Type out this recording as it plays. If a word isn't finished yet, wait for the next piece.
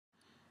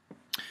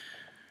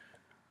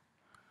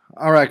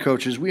All right,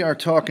 coaches, we are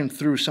talking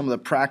through some of the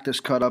practice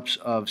cut-ups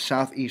of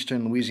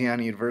Southeastern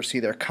Louisiana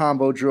University, their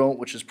combo drill,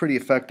 which is pretty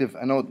effective.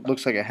 I know it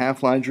looks like a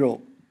half-line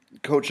drill.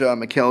 Coach Travis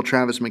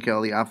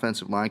McKell, the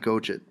offensive line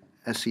coach at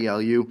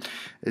SELU,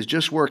 is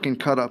just working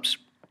cut-ups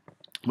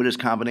with his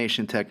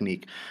combination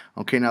technique.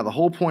 Okay, now the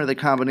whole point of the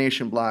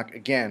combination block,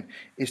 again,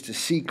 is to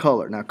see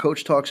color. Now,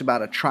 Coach talks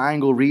about a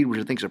triangle read, which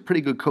I think is a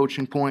pretty good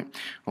coaching point,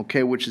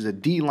 okay, which is a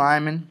D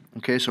lineman.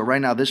 Okay, so right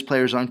now this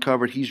player's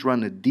uncovered. He's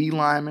running the D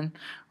lineman,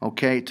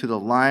 okay, to the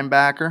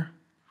linebacker.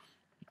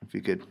 If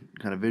you could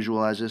kind of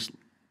visualize this,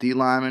 D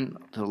lineman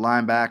to the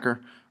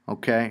linebacker,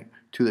 okay,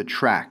 to the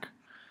track.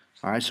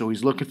 All right, so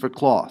he's looking for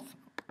cloth.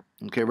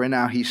 Okay, right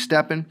now he's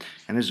stepping,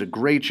 and there's a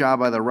great job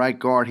by the right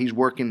guard. He's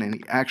working, and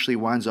he actually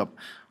winds up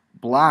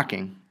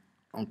blocking,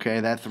 okay,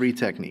 that 3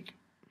 technique.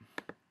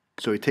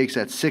 So he takes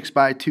that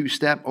 6x2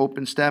 step,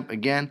 open step,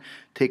 again,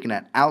 taking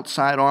that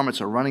outside arm.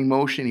 It's a running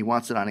motion. He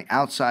wants it on the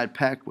outside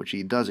pec, which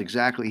he does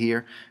exactly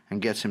here,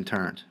 and gets him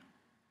turned.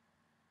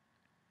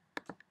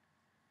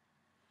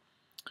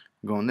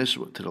 Going this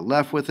to the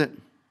left with it.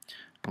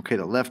 Okay,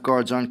 the left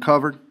guard's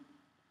uncovered.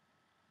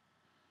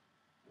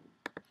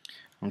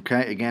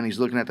 Okay, again, he's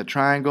looking at the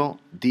triangle,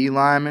 D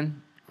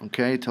lineman,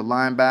 okay, to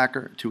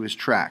linebacker, to his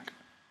track.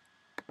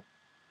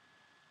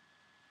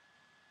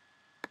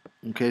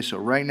 Okay, so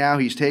right now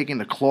he's taking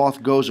the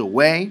cloth goes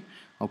away,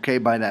 okay,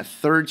 by that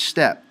 3rd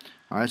step.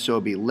 All right, so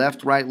it'll be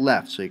left, right,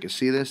 left. So you can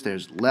see this.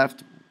 There's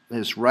left,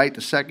 there's right,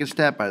 the 2nd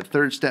step. By the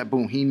 3rd step,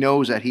 boom, he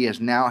knows that he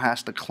now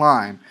has to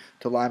climb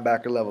to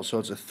linebacker level. So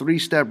it's a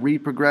 3-step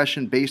read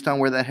progression based on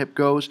where that hip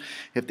goes.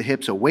 If the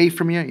hip's away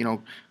from you, you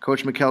know,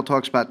 Coach McKell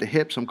talks about the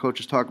hip. Some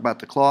coaches talk about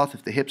the cloth.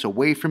 If the hip's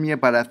away from you,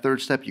 by that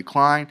 3rd step, you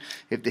climb.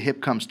 If the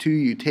hip comes to you,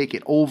 you take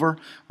it over.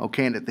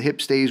 Okay, and if the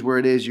hip stays where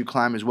it is, you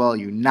climb as well.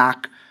 You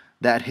knock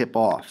that hip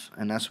off,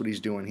 and that's what he's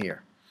doing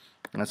here.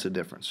 And that's the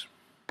difference.